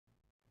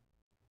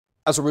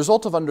As a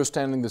result of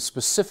understanding the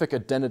specific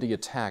identity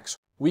attacks,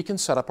 we can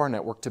set up our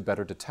network to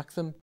better detect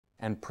them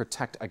and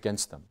protect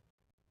against them.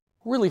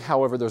 Really,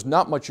 however, there's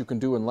not much you can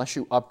do unless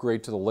you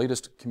upgrade to the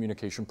latest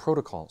communication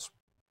protocols.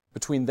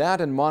 Between that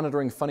and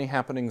monitoring funny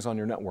happenings on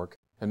your network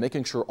and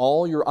making sure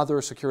all your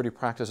other security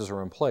practices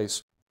are in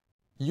place,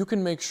 you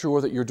can make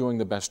sure that you're doing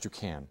the best you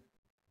can.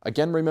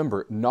 Again,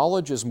 remember,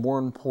 knowledge is more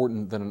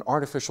important than an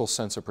artificial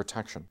sense of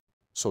protection.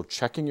 So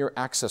checking your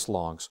access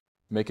logs,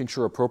 making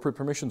sure appropriate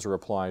permissions are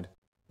applied,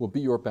 will be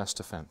your best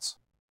defense.